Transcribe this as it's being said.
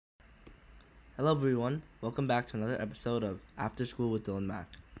Hello everyone, welcome back to another episode of After School with Dylan Mack.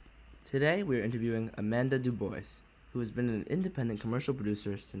 Today we are interviewing Amanda Dubois, who has been an independent commercial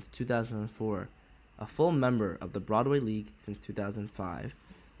producer since 2004, a full member of the Broadway League since 2005,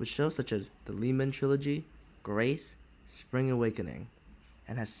 with shows such as The Lehman Trilogy, Grace, Spring Awakening,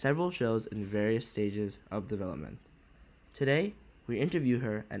 and has several shows in various stages of development. Today, we interview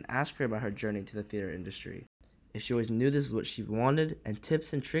her and ask her about her journey to the theater industry, if she always knew this is what she wanted, and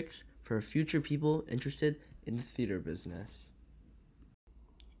tips and tricks for future people interested in the theater business.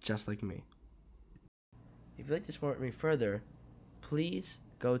 Just like me. If you'd like to support me further, please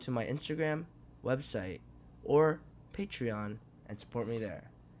go to my Instagram, website, or Patreon and support me there.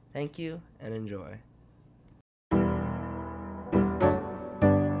 Thank you and enjoy.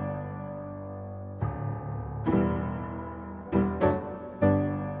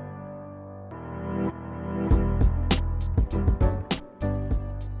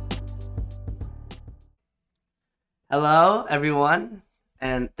 Hello, everyone,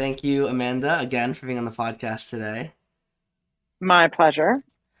 and thank you, Amanda, again for being on the podcast today. My pleasure.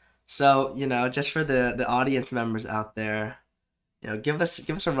 So, just for the audience members out there, give us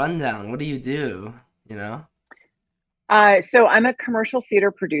a rundown. What do you do? So I'm a commercial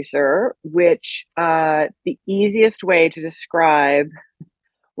theater producer, which the easiest way to describe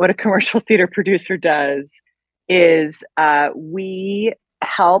what a commercial theater producer does is we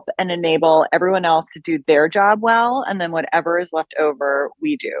help and enable everyone else to do their job well, and then whatever is left over,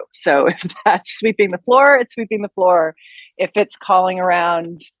 we do. So if that's sweeping the floor, it's sweeping the floor. If it's calling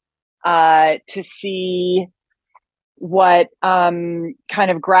around to see what kind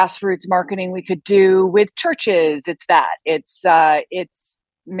of grassroots marketing we could do with churches, it's that.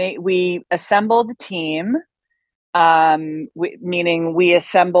 We assemble the team, meaning we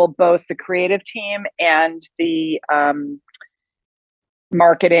assemble both the creative team and the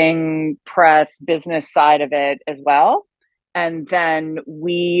marketing, press, business side of it as well. And then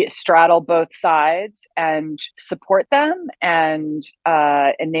we straddle both sides and support them and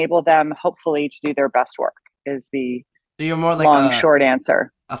enable them, hopefully, to do their best work, is the So you're more like short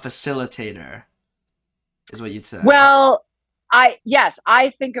answer. A facilitator, is what you'd say. Well, I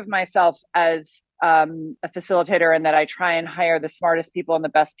think of myself as a facilitator, and that I try and hire the smartest people and the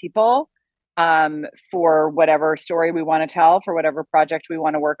best people for whatever story we want to tell, for whatever project we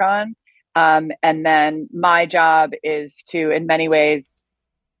want to work on. And then my job is to, in many ways,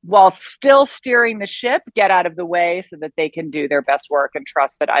 while still steering the ship, get out of the way so that they can do their best work and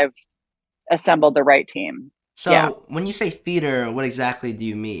trust that I've assembled the right team. So when you say theater, what exactly do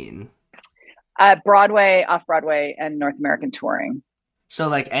you mean? Broadway, off-Broadway, and North American touring. So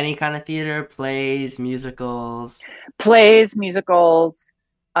like any kind of theater, plays, musicals? Plays, musicals.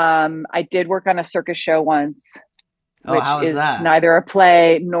 I did work on a circus show once. Which how was that? Neither a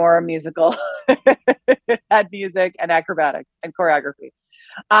play nor a musical. It had music and acrobatics and choreography.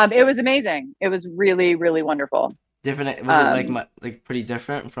 It was amazing. It was really, really wonderful. Different? Was it like pretty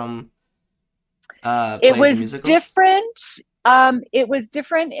different from plays it was and musicals? Different. It was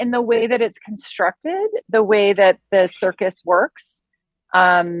different in the way that it's constructed, the way that the circus works.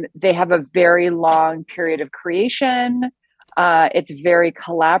 They have a very long period of creation. It's very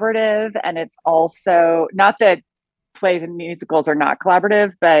collaborative, and it's also not that plays and musicals are not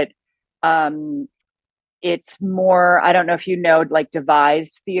collaborative, but it's more, I don't know if you know, like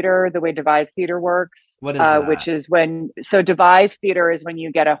devised theater, the way devised theater works. What is that? Which is devised theater is when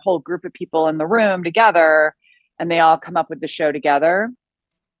you get a whole group of people in the room together and they all come up with the show together.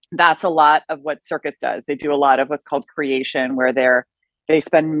 That's a lot of what circus does. They do a lot of what's called creation, where they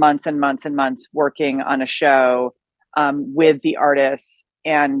spend months and months and months working on a show with the artists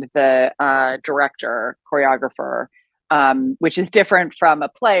and the director, choreographer, which is different from a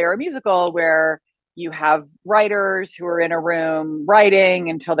play or a musical where you have writers who are in a room writing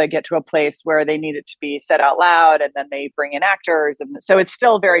until they get to a place where they need it to be said out loud, and then they bring in actors. And so it's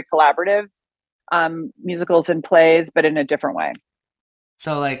still very collaborative, musicals and plays, but in a different way.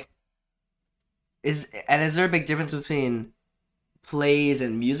 So like, is there a big difference between plays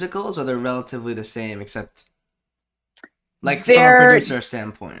and musicals, or they're relatively the same, except like from a producer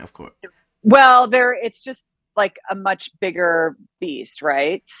standpoint, of course? Well, it's just like a much bigger beast,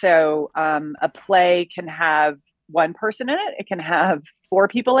 right? So a play can have one person in it. It can have 4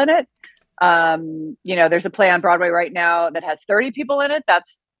 people in it. There's a play on Broadway right now that has 30 people in it.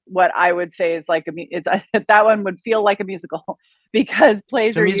 That's what I would say is like that one would feel like a musical, because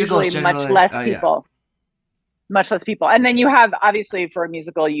plays are usually much less people. Much less people. And then you have, obviously, for a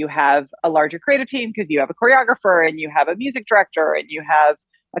musical, you have a larger creative team because you have a choreographer and you have a music director and you have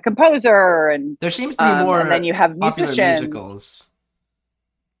a composer, and there seems to be more and then you have popular musicians. musicals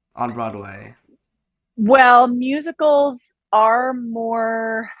on Broadway. Well, musicals are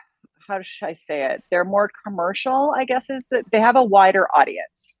more, how should I say it? They're more commercial, I guess, is that they have a wider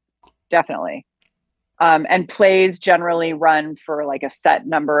audience, definitely. And plays generally run for like a set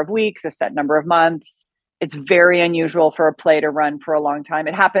number of weeks, a set number of months. It's very unusual for a play to run for a long time.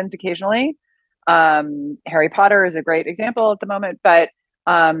 It happens occasionally. Harry Potter is a great example at the moment, but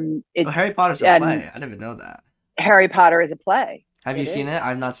Oh, it's Harry Potter's a and play. I didn't even know that. Harry Potter is a play. Have you It seen is. it?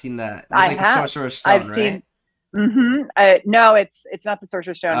 I've not seen that. With I like the have. Sorcerer's I've Stone, right? seen. No, it's not the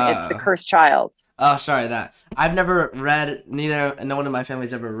Sorcerer's Stone. It's the Uh, Cursed Child. oh, sorry, that. I've never read, neither, no one in my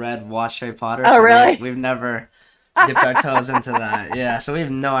family's ever read, watched Harry Potter, Oh, so really? we've never dipped our toes into that. Yeah, so we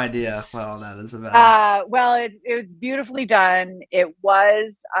have no idea what all that is about. Well, it was beautifully done. It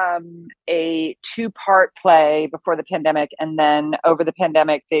was a two-part play before the pandemic, and then over the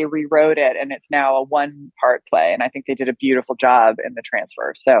pandemic, they rewrote it, and it's now a one-part play. And I think they did a beautiful job in the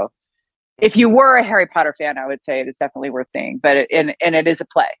transfer. So, if you were a Harry Potter fan, I would say it is definitely worth seeing. But and it is a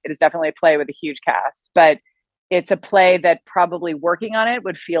play. It is definitely a play with a huge cast. But it's a play that probably working on it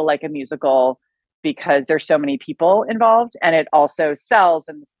would feel like a musical because there's so many people involved, and it also sells,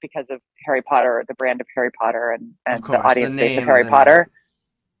 and it's because of Harry Potter, the brand of Harry Potter, Of and the course, the audience base of name, Harry the name. Potter.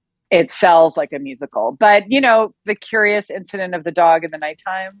 It sells like a musical. But the curious incident of the dog in the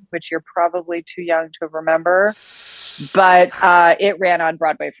nighttime, which you're probably too young to remember, but it ran on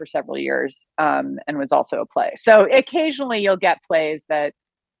Broadway for several years, and was also a play. So occasionally you'll get plays that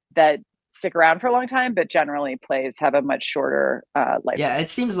stick around for a long time, but generally plays have a much shorter Yeah, lifespan. it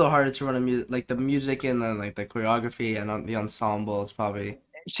seems a little harder to run a music, like the music and then like the choreography and the ensemble is probably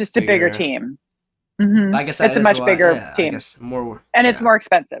It's just a bigger bigger. team. I guess that It's a is much why, bigger yeah, I team, guess more, and it's yeah. more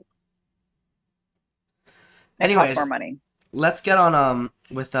expensive. It costs more Anyways, money. let's get on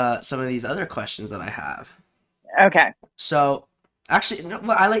with some of these other questions that I have. Okay. So, actually, no,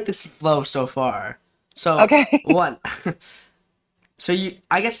 well, I like this flow so far. So, Okay. one, so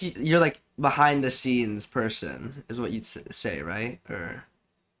I guess you're like behind the scenes person, is what you'd say, right? Or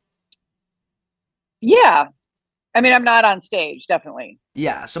Yeah. I mean, I'm not on stage, definitely.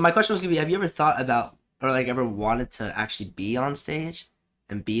 yeah. So my question was gonna be, have you ever thought about or like ever wanted to actually be on stage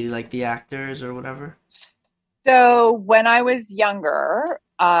and be like the actors or whatever? So when I was younger,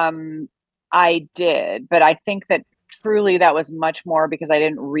 I did, but I think that truly that was much more because I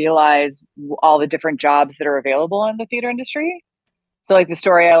didn't realize all the different jobs that are available in the theater industry. So, like the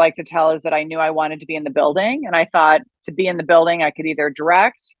story I like to tell is that I knew I wanted to be in the building, and I thought to be in the building, I could either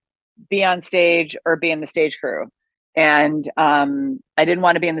direct, be on stage, or be in the stage crew. And I didn't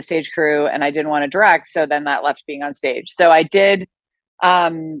want to be in the stage crew, and I didn't want to direct. So then that left being on stage. So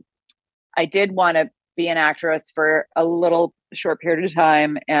Um, I did want to be an actress for a little short period of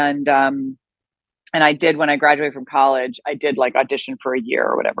time, and I did when I graduated from college. I did like audition for a year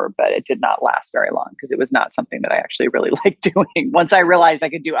or whatever, but it did not last very long because it was not something that I actually really liked doing. Once I realized I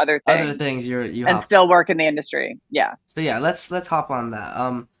could do other Other things things you and hopped. still work in the industry. Yeah. So yeah, let's hop on that.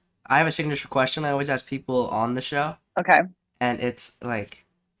 I have a signature question I always ask people on the show, Okay. and it's like,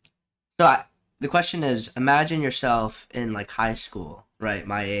 so the question is, imagine yourself in like high school, right?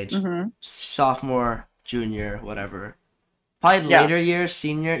 My age, Hmm. sophomore, junior, whatever. Probably Yeah. later years,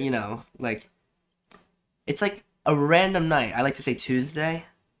 senior. Like it's like a random night. I like to say Tuesday.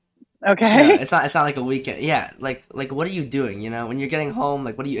 Okay. It's not like a weekend. Yeah, like what are you doing? When you're getting home,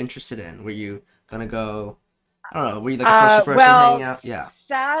 like what are you interested in? Were you gonna go? I don't know. Were you like a social person hanging Well, out? Yeah.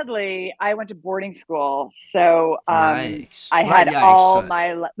 sadly, I went to boarding school, so Yikes. I Well, not had yikes, all but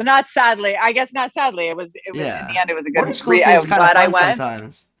my. Not sadly, I guess not sadly. It was in the yeah. end. It was a good. Boarding school seems I'm kind of glad I fun went.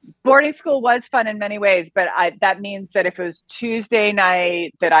 sometimes. Boarding school was fun in many ways, but that means that if it was Tuesday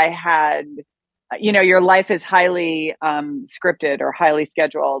night that I had, your life is highly scripted or highly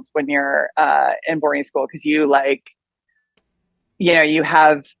scheduled when you're in boarding school because you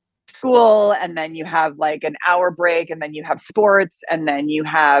have school and then you have like an hour break and then you have sports and then you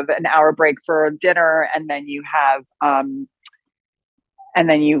have an hour break for dinner and then you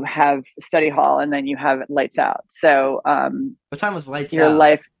have study hall and then you have lights out. So What time was lights your out?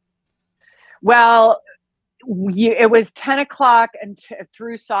 life, well, it was 10 o'clock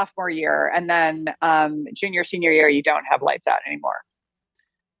through sophomore year, and then junior senior year you don't have lights out anymore.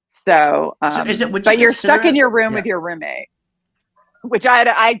 So So is it? Would you but you're stuck in consider? your room Yeah. with your roommate, which I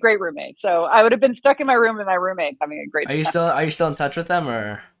had great roommates. So I would have been stuck in my room with my roommate having a great time. Are you still in touch with them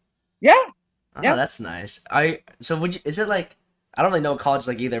or? Yeah. Oh, Yeah. that's nice. So would you? Is it like? I don't really know what college is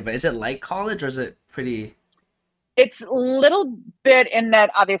like either, but is it like college or is it pretty? It's a little bit in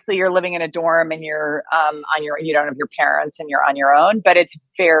that obviously you're living in a dorm and you're you don't have your parents and you're on your own, but it's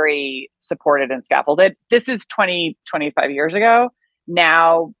very supported and scaffolded. This is 20, 25 years ago.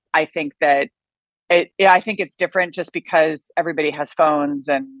 Now I think that I think it's different just because everybody has phones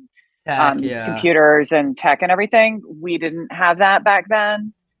and Tech, yeah. computers and tech and everything. We didn't have that back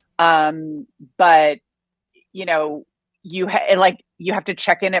then. But you know, you have to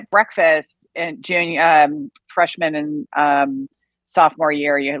check in at breakfast and junior, freshman and sophomore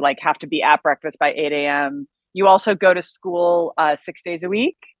year. You like have to be at breakfast by 8 a.m. You also go to school 6 days a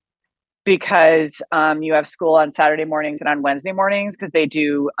week because you have school on Saturday mornings and on Wednesday mornings because they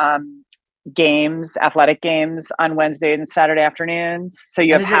do games, athletic games on Wednesday and Saturday afternoons. So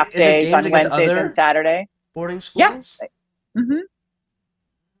you And have half days on Wednesdays and Saturday. boarding Yeah. schools? Mm-hmm.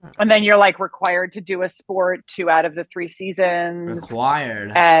 And then you're like required to do a sport 2 out of the 3 seasons.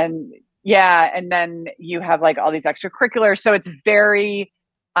 Required. And yeah, and then you have like all these extracurriculars. So it's very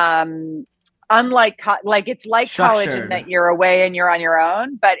unlike like it's like Structured. college in that you're away and you're on your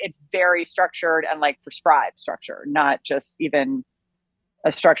own, but it's very structured and like prescribed structure, not just even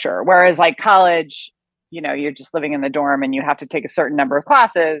a structure. Whereas like college, you know, you're just living in the dorm and you have to take a certain number of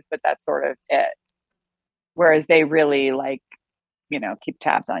classes, but that's sort of it. Whereas they really like, you know, keep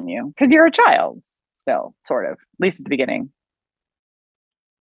tabs on you because you're a child still, sort of, at least at the beginning.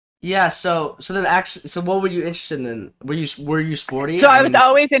 Yeah, so then actually, so what were you interested in? Were you sporty? So I was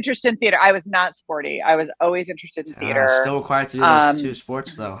always interested in theater. I was not sporty. I was always interested in theater. Still required to do those 2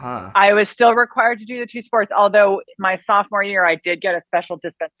 sports though, huh? I was still required to do the 2 sports, although my sophomore year I did get a special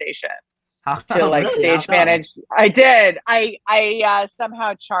dispensation to like Really? stage manage. I did. I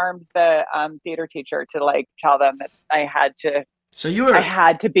somehow charmed the theater teacher to like tell them that I had to. So I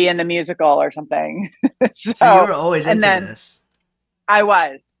had to be in the musical or something. so you were always into this. I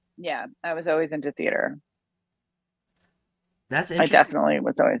was. Yeah, I was always into theater. That's interesting. I definitely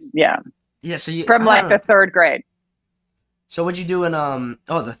was always, yeah. Yeah, so you from like the 3rd grade. So what'd you do in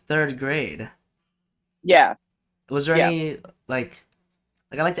the 3rd grade? Yeah. Was there any like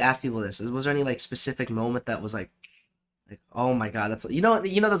I like to ask people this. Was there any like specific moment that was like oh my god, that's you know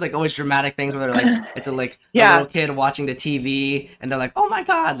there's like always dramatic things where they're like it's a like a little kid watching the TV and they're like, oh my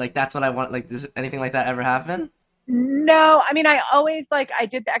god, like that's what I want. Like, does anything like that ever happen? No, I mean I always like I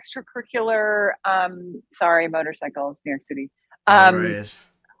did the extracurricular motorcycles, New York City. I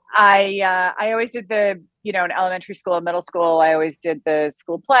always did the, you know, in elementary school and middle school, I always did the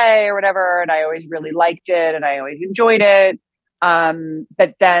school play or whatever, and I always really liked it and I always enjoyed it.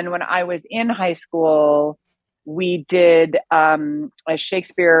 But then when I was in high school, we did a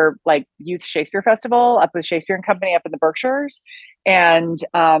Shakespeare, like youth Shakespeare festival up with Shakespeare and Company up in the Berkshires. And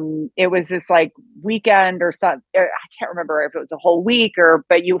it was this like weekend or something. I can't remember if it was a whole week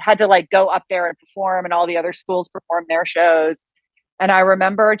but you had to like go up there and perform and all the other schools perform their shows. And I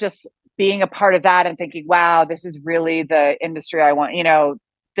remember just being a part of that and thinking, wow, this is really the industry I want, you know,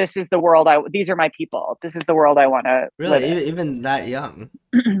 this is the world these are my people. This is the world I want to really live in. Even that young.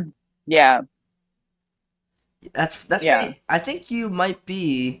 Yeah. That's yeah. I think you might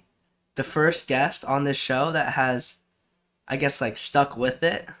be the first guest on this show that has, I guess, like stuck with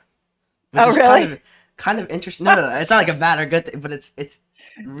it. Which is really? Kind of interesting. No, it's not like a bad or good thing, but it's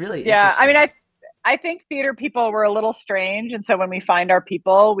really yeah. I mean, I think theater people were a little strange, and so when we find our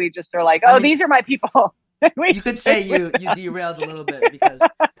people, we just are like, oh, these are my people. You could say you derailed a little bit because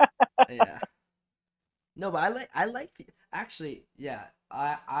yeah. No, but I like actually, yeah.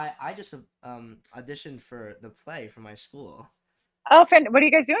 I just auditioned for the play for my school. Oh, what are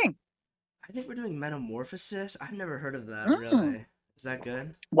you guys doing? I think we're doing Metamorphosis. I've never heard of that. Really, is that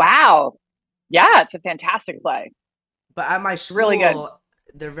good? Wow, yeah, it's a fantastic play. But at my school, really good.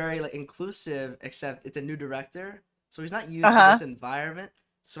 They're very like inclusive, except it's a new director, so he's not used to this environment.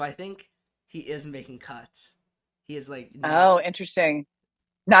 So I think he is making cuts. He is like interesting.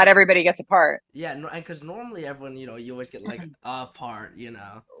 Not everybody gets a part. Yeah, because normally everyone, you know, you always get like a part, you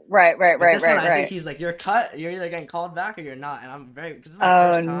know. Right. I think he's like, you're cut. You're either getting called back or you're not. And I'm very because it's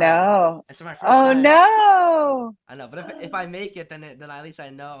my first time. No! It's my first time. Oh no! I know, but if I make it, then at least I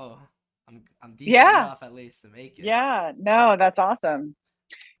know I'm decent enough at least to make it. Yeah. No, that's awesome.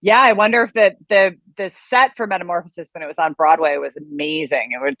 Yeah, I wonder if the set for Metamorphosis when it was on Broadway was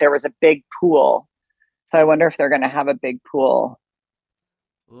amazing. There was a big pool, so I wonder if they're going to have a big pool.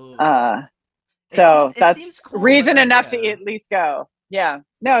 So that's cool, reason enough to at least go. Yeah.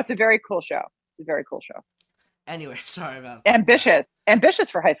 No, it's a very cool show. Anyway, sorry about ambitious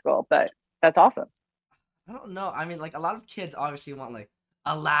for high school, but that's awesome. I don't know. I mean, like a lot of kids obviously want like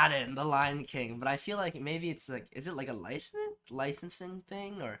Aladdin, The Lion King, but I feel like maybe it's like, is it like a licensing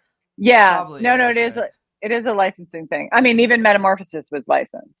thing or? Yeah. No, it is. It is a licensing thing. I mean, even Metamorphosis was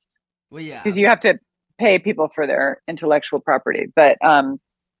licensed. Well, yeah. Because you have to pay people for their intellectual property, but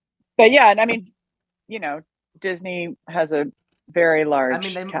yeah, and I mean, you know, Disney has a very I mean,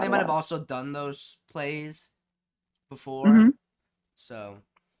 large they might have catalog. also done those plays before, Hmm. so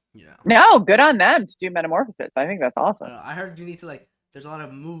you know. No, good on them to do Metamorphosis. I think that's I awesome. don't know. I heard you need to like. There's a lot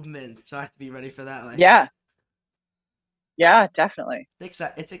of movement, so I have to be ready for that. Like, Yeah, yeah, definitely.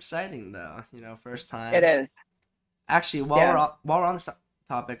 it's exciting though. You know, first It time. is. Actually, Yeah. while we're on this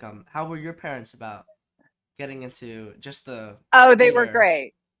topic, how were your parents about getting into just the Oh, they were theater?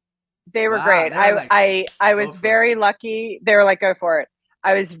 great. They were Wow, great. they were like, I go was for it. very lucky. They were like, go for it.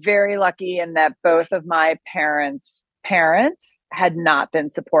 I was very lucky in that both of my parents had not been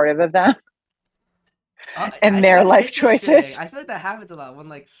supportive of them in their That's life interesting. choices. I feel like that happens a lot when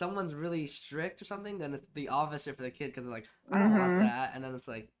like someone's really strict or something. Then it's the opposite for the kid because they're like, I don't want Hmm. that, and then it's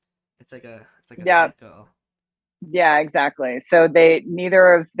like a Yeah, cycle. yeah, exactly. So they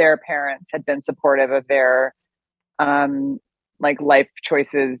neither of their parents had been supportive of their um like life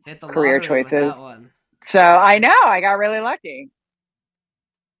choices, Hit the career lottery with that choices. one. So I know I got really lucky.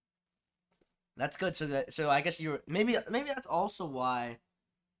 That's good. So I guess you were maybe that's also why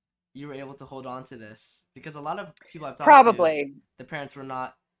you were able to hold on to this because a lot of people I've talked to, Probably. the parents were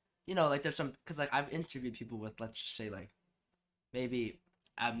not, like there's some because like I've interviewed people with let's just say like maybe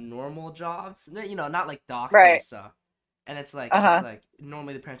abnormal jobs, not like Right. doctors stuff, and it's Uh-huh. like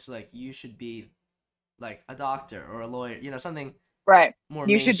normally the parents are like you should be like a doctor or a lawyer, something Right. more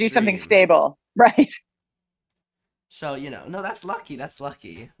You should do something mainstream. stable. Right. So no, that's lucky. That's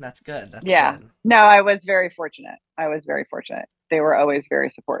lucky. That's good. That's Yeah. good. No, I was very fortunate. I was very fortunate. They were always very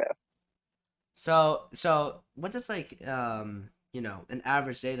supportive. So what does like an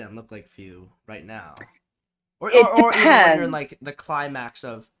average day then look like for you right now? It Or even when you're in depends. like the climax In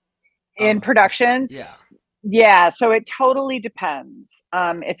of a show. Yeah. productions, yeah, so it totally depends.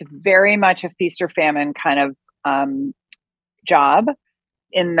 Got it. It's very much a feast or famine kind of job,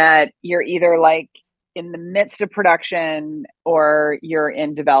 in that you're either like in the midst of production or you're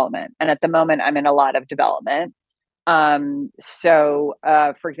in development. And at the moment, I'm in a lot of development.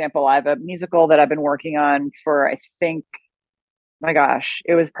 For example, I have a musical that I've been working on for, I think, my gosh,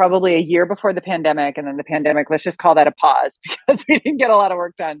 it was probably a year before the pandemic. And then the pandemic, let's just call that a pause because we didn't get a lot of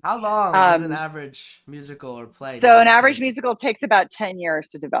work done. How long does an Um, average musical or play so an normally average take? musical takes about 10 years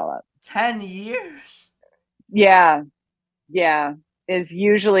to develop. 10 years? Yeah. Yeah. Is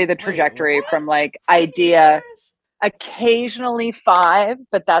usually the Wait, trajectory from what? like 10 idea, years? occasionally five,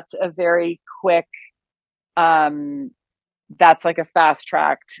 but that's a very quick, um, that's like a fast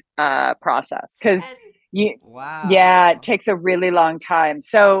tracked process because 10? you, yeah, it Wow. takes a really long time.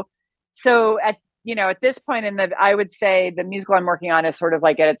 So at this point in I would say the musical I'm working on is sort of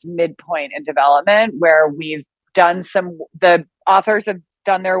like at its midpoint in development, where the authors have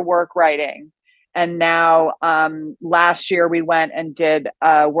done their work writing. And now, last year we went and did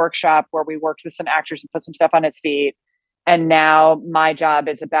a workshop where we worked with some actors and put some stuff on its feet. And now my job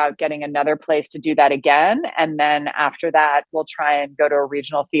is about getting another place to do that again. And then after that, we'll try and go to a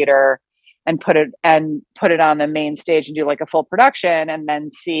regional theater and put it on the main stage and do like a full production, and then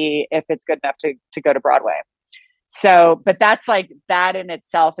see if it's good enough to go to Broadway. So, but that's like that in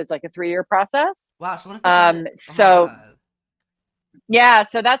itself is like a 3-year process. Wow, so when is the pandemic? Oh my So god. yeah,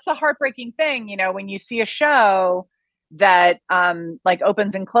 so that's the heartbreaking thing, when you see a show that like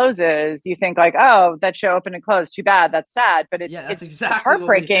opens and closes, you think like, oh, that show opened and closed, too bad, that's sad. But Yeah, that's it's exactly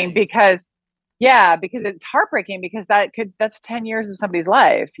what we heartbreaking think. because, yeah, because it's heartbreaking because that's 10 years of somebody's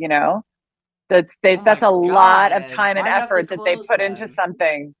life. Oh That's my a lot of god. time and Why do you have to effort that they close put into then?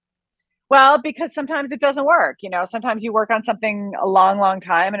 something. Well, because sometimes it doesn't work. Sometimes you work on something a long, long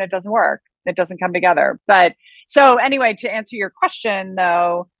time and it doesn't work. It doesn't come together. But so anyway, to answer your question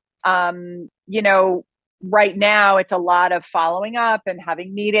though, um, you know, right now it's a lot of following up and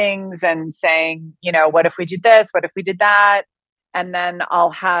having meetings and saying, what if we did this? What if we did that? And then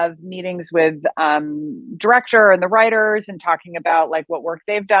I'll have meetings with director and the writers and talking about like what work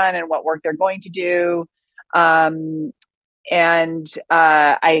they've done and what work they're going to do. Um, and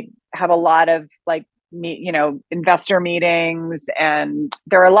I have a lot of like investor meetings, and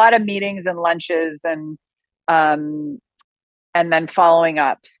there are a lot of meetings and lunches um, and then following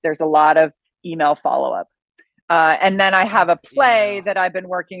ups. There's a lot of email follow up. And then I have Oh, a play email. that I've been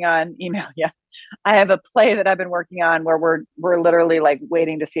working on. Email, yeah. I have a play that I've been working on where we're literally like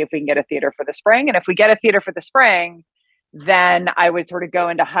waiting to see if we can get a theater for the spring. And if we get a theater for the spring, then I would sort of go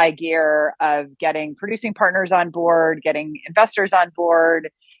into high gear of getting producing partners on board, getting investors on board,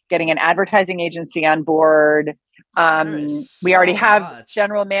 getting an advertising agency on board. There is We already so have much.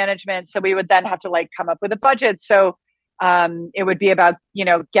 general management, so we would then have to like come up with a budget. So it would be about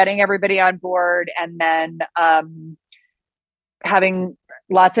getting everybody on board, and then having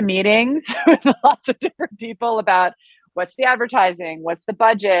lots of meetings with lots of different people about what's the advertising, what's the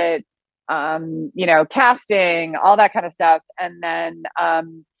budget, casting, all that kind of stuff. And then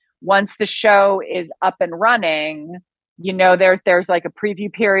once the show is up and running, there's like a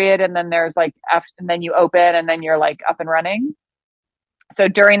preview period, and then there's like and then you open, and then you're like up and running. So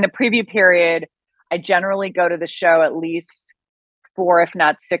during the preview period, I generally go to the show at least 4, if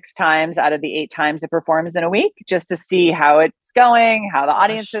not 6 times out of the 8 times it performs in a week, just to see how it's going, how the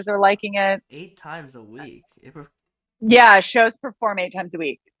audiences are liking it. 8 times a week. Yeah, shows perform 8 times a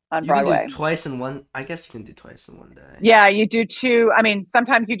week on Broadway. You can do twice in one. I guess you can do twice in one day. Yeah, you do 2. I mean,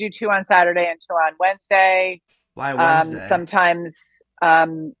 sometimes you do 2 on Saturday and 2 on Wednesday. Why Wednesday? Sometimes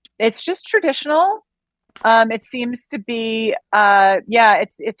it's just traditional. It seems to be,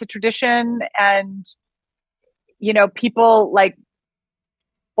 it's a tradition, and people like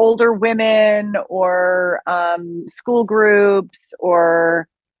older women or school groups or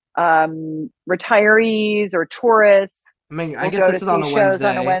retirees or tourists. I mean, I guess this is on a Wednesday.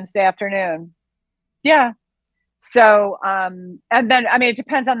 On a Wednesday afternoon. Yeah. So, and then, I mean, it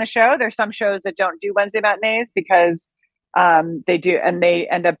depends on the show. There's some shows that don't do Wednesday matinees because they do, and they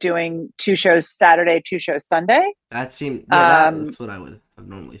end up doing 2 shows Saturday, 2 shows Sunday. That's what I would have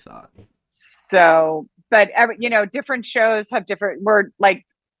normally thought. So, but different shows have different. We're like,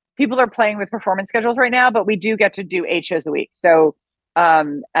 people are playing with performance schedules right now, but we do get to do 8 shows a week. So,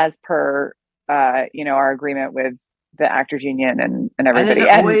 as per our agreement with the Actors Union and everybody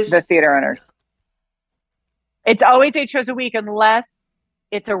and the theater owners, it's always 8 shows a week unless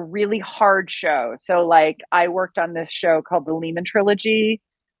it's a really hard show. So like I worked on this show called The Lehman Trilogy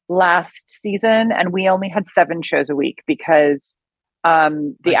last season, and we only had 7 shows a week because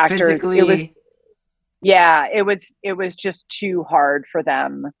the actors, physically... it was just too hard for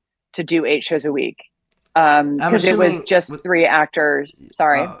them to do 8 shows a week. Because it was just 3 actors.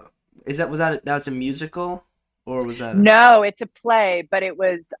 Sorry. That was a musical? Or was that No, it's a play, but it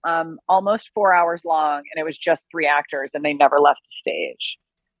was almost 4 hours long, and it was just 3 actors, and they never left the stage.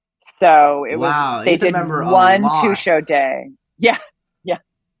 So it was they did 1 2-show day. Yeah. Yeah.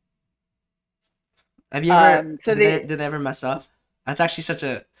 Have you ever did they ever mess up? That's actually such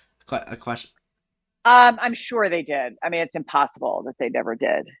a question. I'm sure they did. I mean, it's impossible that they never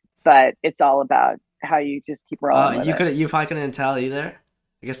did, but it's all about how you just keep rolling. You probably couldn't tell either.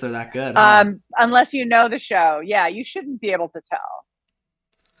 I guess they're that good. Huh? Unless you know the show. Yeah, you shouldn't be able to tell.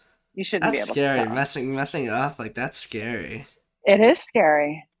 You shouldn't be able scary. to tell. Messing up, like, that's scary. It is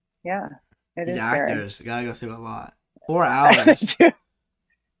scary. Yeah. These actors scary. Gotta go through a lot. 4 hours.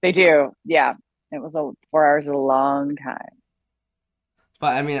 They do. Yeah. It was 4 hours is a long time.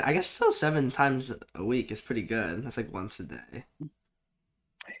 But I mean, I guess still 7 times a week is pretty good. That's like once a day.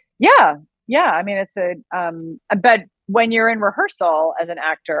 Yeah. Yeah. I mean, it's but when you're in rehearsal as an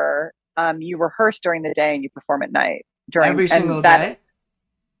actor, you rehearse during the day and you perform at night. Every single day?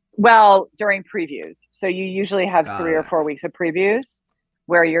 Well, during previews. So you usually have 3 or 4 weeks of previews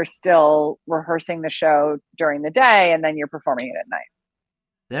where you're still rehearsing the show during the day, and then you're performing it at night.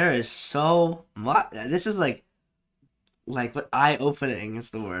 There is so much. This is like what eye-opening is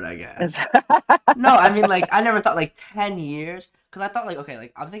the word, I guess. No, I mean, like, I never thought, like, 10 years. Because I thought, like, okay,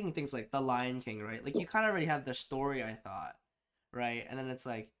 like, I'm thinking things like The Lion King, right? Like, you kind of already have the story, I thought, right? And then it's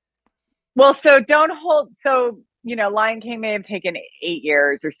like... Well, Lion King may have taken 8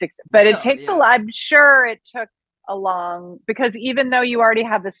 years or 6, but it takes a lot. I'm sure it took a long... Because even though you already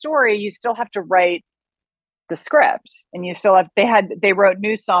have the story, you still have to write the script. And you still have... They wrote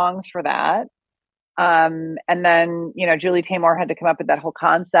new songs for that. And then, Julie Taymor had to come up with that whole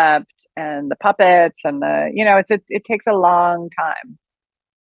concept and the puppets and it takes a long time.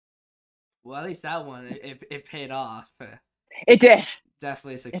 Well, at least that one, it paid off. It did.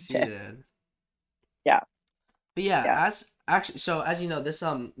 Definitely succeeded. Yeah. But yeah, as you know, this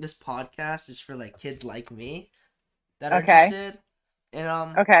podcast is for like kids like me that are interested in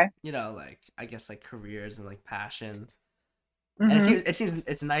like, I guess, like careers and like passions. Mm-hmm. And it seems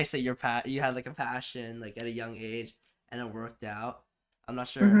it's nice that you had like a passion like at a young age and it worked out. I'm not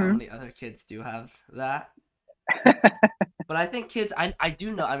sure how many other kids do have that. But I think kids, I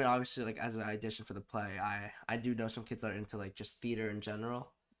do know, I mean, obviously, like, as an audition for the play, I do know some kids that are into, like, just theater in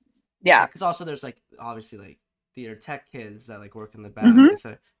general. Yeah. Because also there's, like, obviously, like, theater tech kids that, like, work in the back. Mm-hmm. So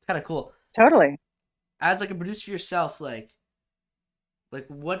it's kind of cool. Totally. As, like, a producer yourself, like,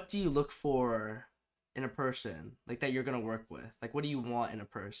 what do you look for in a person, like, that you're going to work with? Like, what do you want in a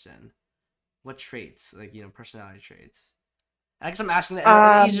person? What traits, like, personality traits? I guess I'm asking that,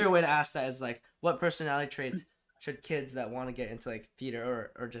 and an easier way to ask that is, like, what personality traits should kids that want to get into, like,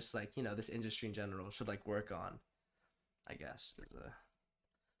 theater or just, like, this industry in general should, like, work on, I guess.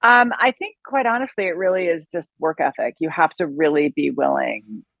 I think quite honestly, it really is just work ethic. You have to really be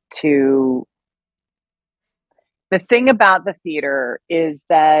willing to. The thing about the theater is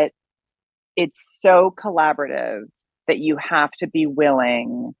that it's so collaborative that you have to be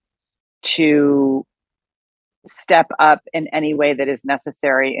willing to step up in any way that is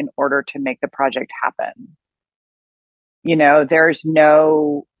necessary in order to make the project happen. There's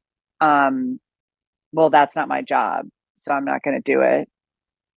no, um, well, that's not my job, so I'm not going to do it.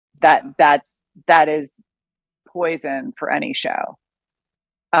 That Yeah. that is poison for any show.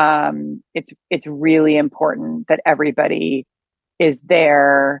 It's really important that everybody is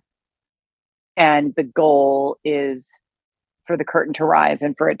there, and the goal is for the curtain to rise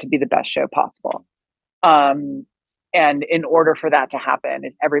and for it to be the best show possible. Um, and in order for that to happen,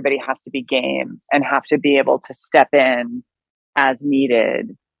 is everybody has to be game and have to be able to step in as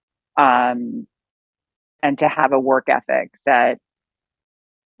needed, um, and to have a work ethic that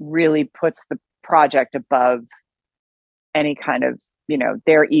really puts the project above any kind of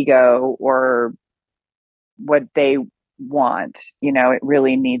their ego or what they want. It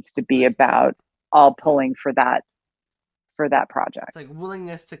really needs to be Like, about all pulling for that project. it's like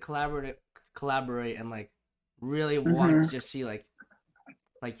willingness to collaborate, and like really want Hmm. to just see like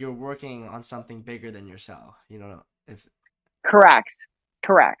you're working on something bigger than yourself. If Correct.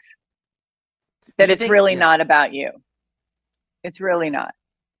 Correct. do That you it's think, really yeah, not about you. It's really not.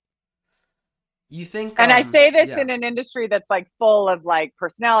 you think, And I say this yeah, in an industry that's like full of like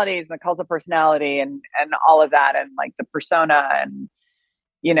personalities and the cult of personality and all of that, and like the persona and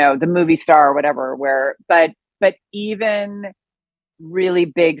the movie star or whatever, but even really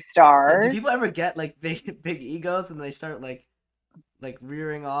big do stars. people ever get like big egos and they start like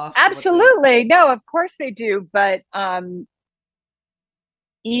rearing off what they? Absolutely. No, of course they do, but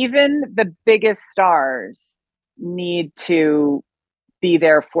even the biggest stars need to be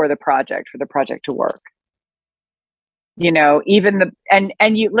there for the project to work. Even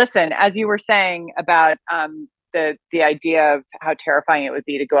and you listen, as you were saying about the idea of how terrifying it would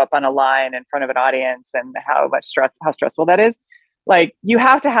be to go up on a line in front of an audience and how stressful that is. Like, you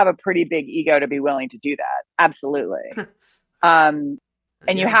have to have a pretty big ego to be willing to do that. Absolutely. um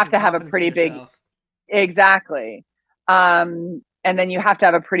and You you have have some to have a confidence in pretty big. yourself. Exactly. And then you have to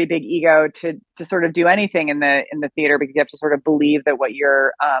have a pretty big ego to sort of do anything in the theater, because you have to sort of believe that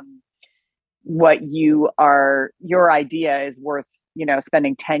your idea is worth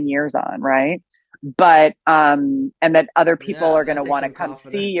spending 10 years on, right? But and that other people Yeah, are going that to takes want to some come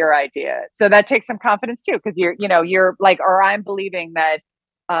see confidence. your idea, so that takes some confidence too, because you're like, or I'm believing that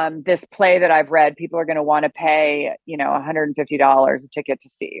this play that I've read, people are going to want to pay $150 a ticket to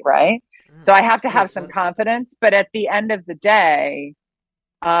see, right? So I It's have to pretty have some expensive. confidence, but at the end of the day,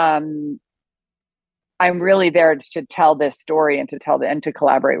 um I'm really there to tell this story and to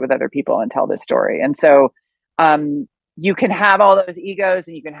collaborate with other people and tell this story. And so, um, you can have all those egos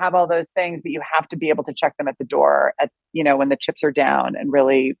and you can have all those things, but you have to be able to check them at the door when the chips are down, and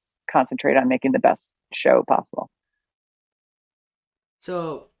really concentrate on making the best show possible.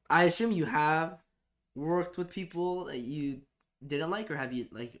 So I assume you have worked with people that you didn't like, or have you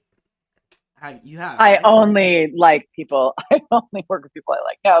like have you have, I right? only like people. I only work with people I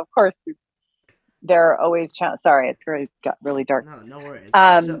like. No, of course, there are always sorry, it's really got really dark. No, no worries.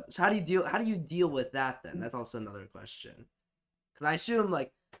 So Um, so how do you deal with that then? That's also another question. Because I assume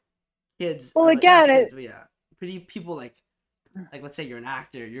like kids, well, not again, kids, but yeah, pretty people like let's say you're an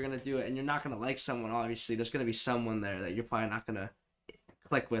actor, you're gonna do it, and you're not gonna like someone. Obviously, there's gonna be someone there that you're probably not gonna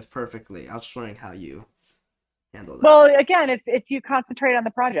click with perfectly. I was just wondering how you handle well, that again, it's you concentrate on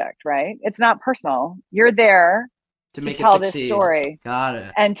the project, right? It's not personal. You're there to to make it tell this succeed. story Got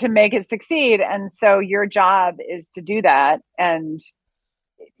it. and to make it succeed. And so your job is to do that. And,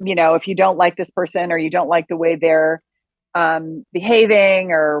 if you don't like this person, or you don't like the way they're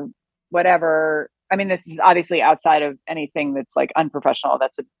behaving or whatever, I mean, this is obviously outside of anything that's like unprofessional.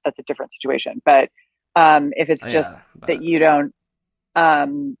 That's a different situation. But if it's Oh yeah, just that but you don't,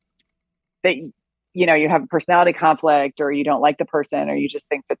 that, you have a personality conflict, or you don't like the person, or you just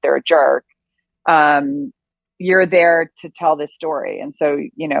think that they're a jerk, um, you're there to tell this story. And so,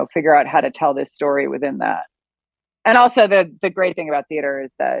 figure out how to tell this story within that. And also, the great thing about theater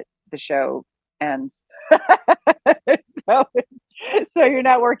is that the show ends. so, so you're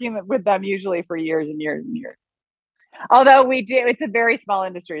not working with them usually for years and years and years. Although it's a very small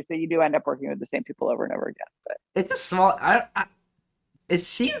industry, so you do end up working with the same people over and over again. But it's a small. It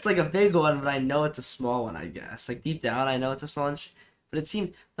seems like a big one, but I know it's a small one. I guess like deep down, I know it's a small one. But it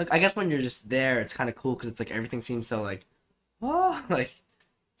seems like I guess when you're just there, it's kind of cool because it's like everything seems so like oh like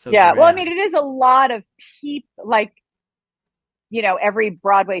so yeah, well, I grand. mean, it is a lot of people. Like, every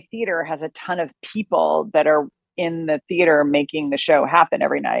Broadway theater has a ton of people that are in the theater making the show happen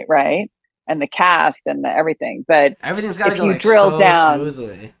every night, right? And the cast and everything. But Everything's got to if go you like drill so down,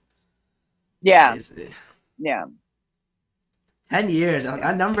 smoothly. It's yeah, crazy. yeah. 10 years.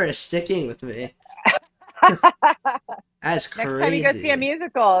 That number is sticking with me. That's Next time you go see a crazy.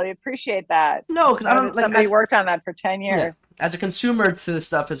 musical, you appreciate that. No, because I Know don't that like somebody as worked on that for 10 yeah years. as a consumer to the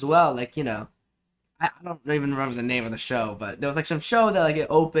stuff as well. Like I don't even remember the name of the show, but there was like some show that like it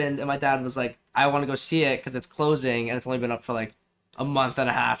opened, and my dad was like, "I want to go see it because it's closing, and it's only been up for like a month and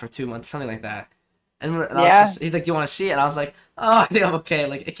a half or 2 months, something like that." And I was Yeah, just, he's like, "Do you want to see it?" And I was like, "Oh, I think I'm okay.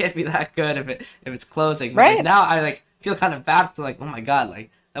 Like, it can't be that good if it's closing." But like right. now, I like feel kind of bad for like, oh my god, like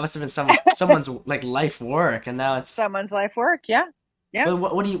that must have been someone's like life work, and now it's. Someone's life work. Yeah, yeah. But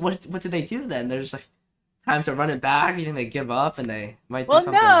what do they do then? They're just like time to run it back. You think they give up and they might do Well,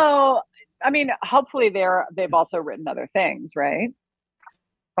 something? no, I mean, hopefully they've also written other things, right?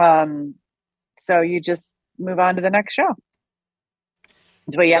 Um, so you just move on to the next show.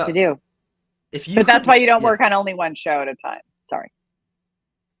 That's what you have to So do. if you But that's could, why you don't yeah. work on only one show at a time. Sorry.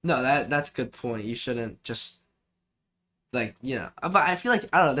 No, that's a good point. You shouldn't just like But I feel like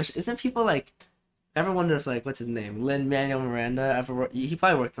I don't know. There's isn't people like ever wonder if like what's his name Lin Manuel Miranda ever he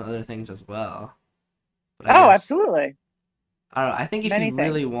probably worked on other things as well. But I Oh, guess absolutely. I don't know. I think Many things.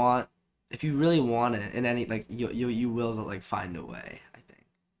 if you really want it in any like you will like find a way. I think.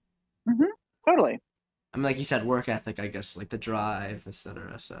 Hmm. Totally. I mean, like you said, work ethic. I guess like the drive,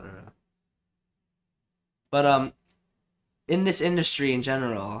 etc., etc. But in this industry in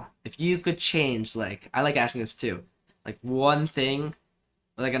general, if you could change, like I like asking this too, like one thing,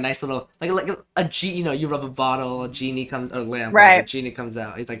 like a nice little, like a you rub a bottle, a genie comes, or lamp, whatever, Right. genie comes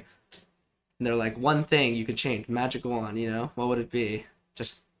out. He's like, and they're like, one thing you could change, magic wand, what would it be?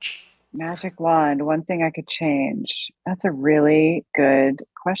 Just Magic wand. One thing I could change. That's a really good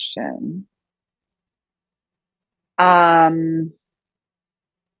question. Um,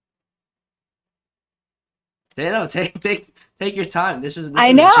 take your time. This I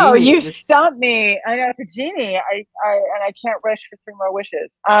is a know genie. you This stumped me. I know the genie. And I can't wish for three more wishes.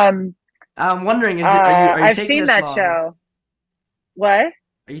 I'm wondering, are you I've taking seen this that long? show. What?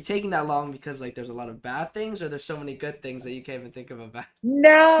 Are you taking that long because like there's a lot of bad things, or there's so many good things that you can't even think of a bad?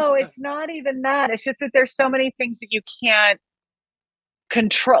 No, it's not even that. It's just that there's so many things that you can't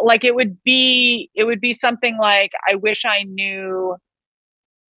control. Like it would be something like I wish I knew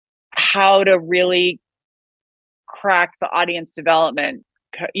how to really crack the audience development.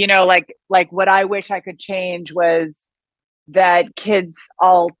 Like what I wish I could change was that kids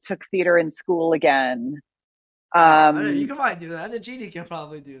all took theater in school again. Oh, I don't, you Um, can probably do that. The genie can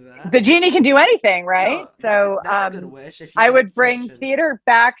probably do that. the genie can do anything, right? No, So that's a good wish if you I can would bring function. theater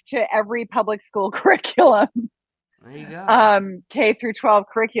back to every public school curriculum, There you go. K through 12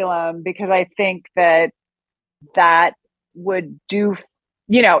 curriculum, because I think that would do,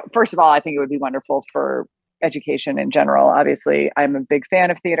 first of all, I think it would be wonderful for education in general. Obviously, I'm a big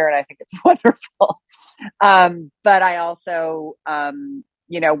fan of theater and I think it's wonderful. But I also,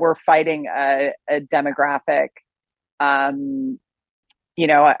 we're fighting a demographic. Um,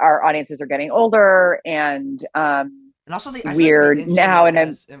 our audiences are getting older, and And also, I feel like the we're now internet in a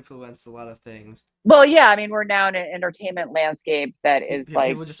has influenced a lot of things. well, yeah. I mean, we're now in an entertainment landscape that is like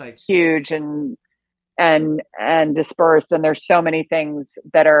People just like huge and dispersed, and there's so many things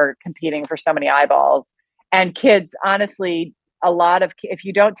that are competing for so many eyeballs. And kids, honestly, if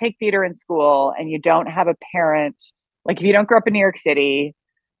you don't take theater in school and you don't have a parent, like if you don't grow up in New York City,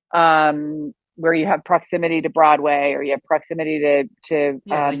 where you have proximity to Broadway or you have proximity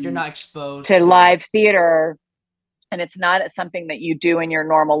yeah, like you're not exposed to to. live theater, and it's not something that you do in your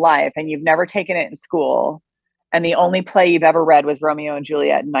normal life, and you've never taken it in school, and the only play you've ever read was Romeo and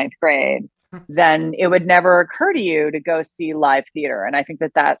Juliet in ninth grade, then it would never occur to you to go see live theater. And I think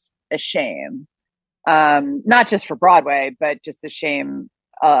that that's a shame, not just for Broadway, but just a shame,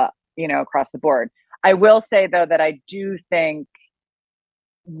 across the board. I will say though that I do think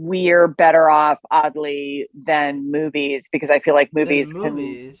we're better off, oddly, than movies, because I feel like Then movies can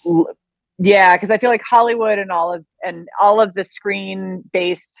movies. yeah, because I feel like Hollywood and all of the screen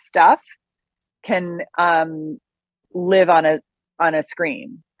based stuff can live on a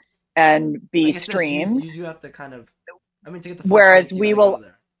screen and I be guess this streamed, you do have to kind of. I mean, to get the full whereas experience, you we gotta go will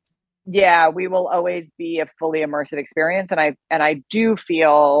there. yeah, we will always be a fully immersive experience. And I do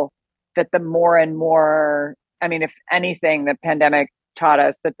feel that the more and more, I mean, if anything, the pandemic taught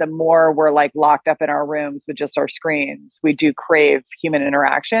us that the more we're like locked up in our rooms with just our screens, we do crave human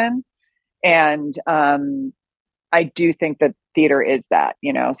interaction. And I do think that theater is that,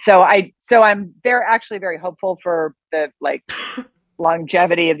 So I'm actually very hopeful for the like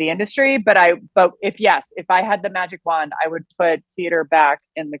longevity of the industry. But if I had the magic wand, I would put theater back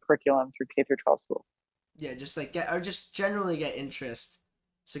in the curriculum through K through 12 schools. Yeah, just like just generally get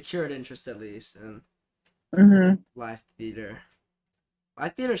secured interest at least in live theater.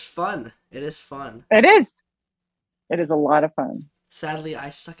 Live theater's fun. It is fun. It is. It is a lot of fun. Sadly, I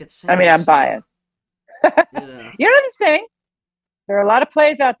suck at singing. I mean, I'm biased. You don't have to sing. There are a lot of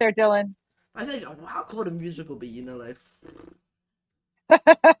plays out there, Dylan. I think, how cool would a musical be? Like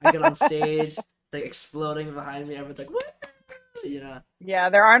I get on stage, like exploding behind me. Everyone's like, "What?" Yeah,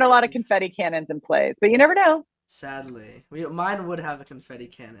 there aren't a lot of confetti cannons in plays, but you never know. Sadly, mine would have a confetti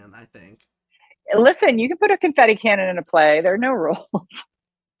cannon, I think. Listen, you can put a confetti cannon in a play. There are no rules.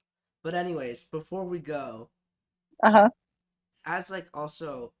 But anyways, before we go, as like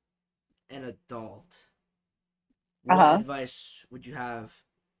also an adult, what advice would you have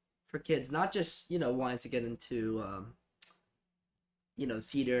for kids? Not just wanting to get into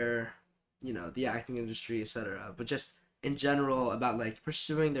theater, the acting industry, etc., but just in general about like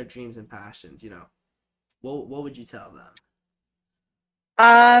pursuing their dreams and passions. What would you tell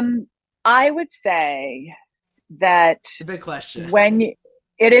them? I would say that it's a big question.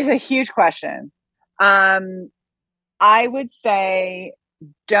 It is a huge question. I would say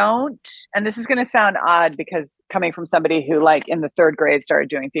don't, and this is going to sound odd because coming from somebody who like in the third grade started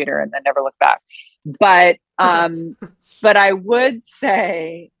doing theater and then never looked back, but but I would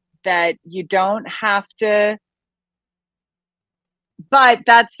say that you don't have to. But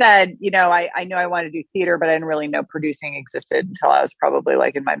that said, I knew I wanted to do theater, but I didn't really know producing existed until I was probably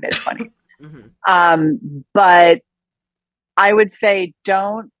like in my mid 20s. But I would say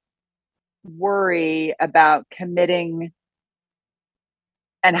don't worry about committing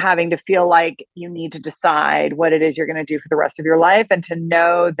and having to feel like you need to decide what it is you're going to do for the rest of your life, and to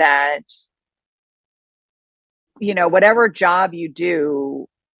know that, whatever job you do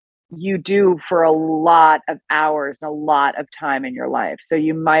for a lot of hours and a lot of time in your life. So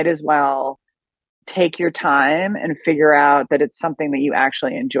you might as well take your time and figure out that it's something that you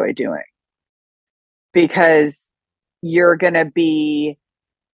actually enjoy doing, because you're going to be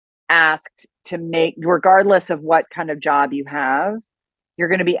asked to make, regardless of what kind of job you have, you're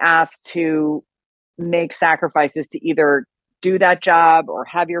going to be asked to make sacrifices to either do that job or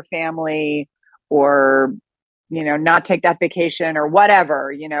have your family or not take that vacation or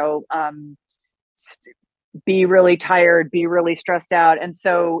whatever, be really tired, be really stressed out. And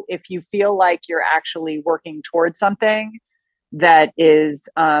so if you feel like you're actually working towards something that is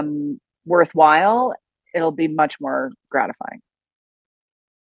worthwhile, it'll be much more gratifying,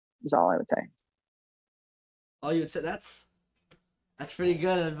 is all I would say. All you would say, that's pretty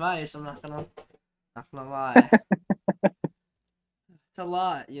good advice. I'm not gonna lie. It's a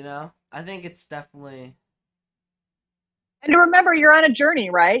lot, I think it's definitely. And remember, you're on a journey,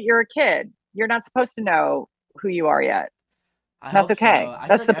 right? You're a kid. You're not supposed to know who you are yet. That's okay. So.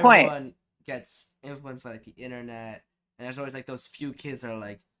 That's the point. Everyone gets influenced by like the internet, and there's always like those few kids that are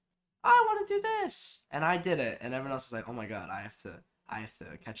like, I want to do this, and I did it, and everyone else is like, oh my god, I have to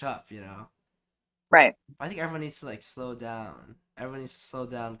catch up, Right. I think everyone needs to like slow down. Everyone needs to slow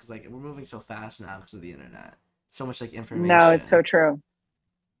down because like we're moving so fast now because of the internet. So much like information. No, it's so true.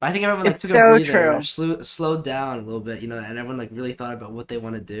 But I think everyone like took a breather, slowed down a little bit, and everyone like really thought about what they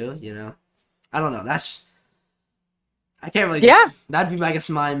want to do. I don't know. I can't really. That'd be, I guess,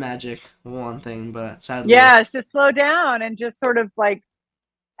 my magic one thing, but sadly. Yes, to slow down and just sort of like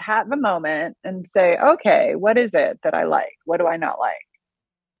have a moment and say, okay, what is it that I like? What do I not like?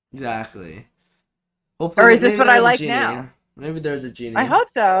 Exactly. Hopefully, or is this what I like now? Maybe there's a genie. I hope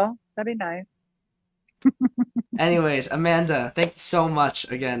so. That'd be nice. Anyways, Amanda, thank you so much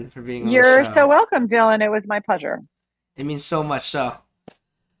again for being on the show. You're so welcome, Dylan. It was my pleasure. It means so much. So,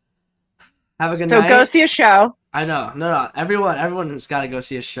 have a good night. So go see a show. I know. No. Everyone's got to go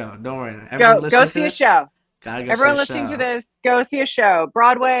see a show. Don't worry. Go see a show. Gotta go. Everyone listening to this, go see a show.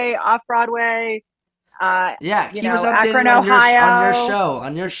 Broadway, off Broadway. Yeah, keep us updated Akron, Ohio,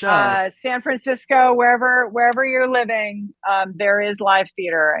 on your show. San Francisco, wherever you're living, there is live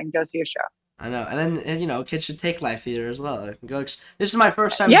theater, and go see a show. I know, and then kids should take live theater as well. This is my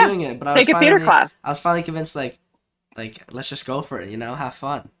first time doing it, but I was take a theater class. I was finally convinced, like let's just go for it. Have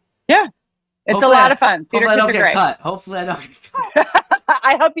fun. Yeah, it's a lot of fun. Hopefully I don't get cut. Hopefully I don't get cut.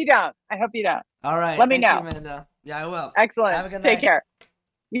 I hope you don't. All right. Let me know. You, Amanda. Yeah, I will. Excellent. Have a good night. Take care.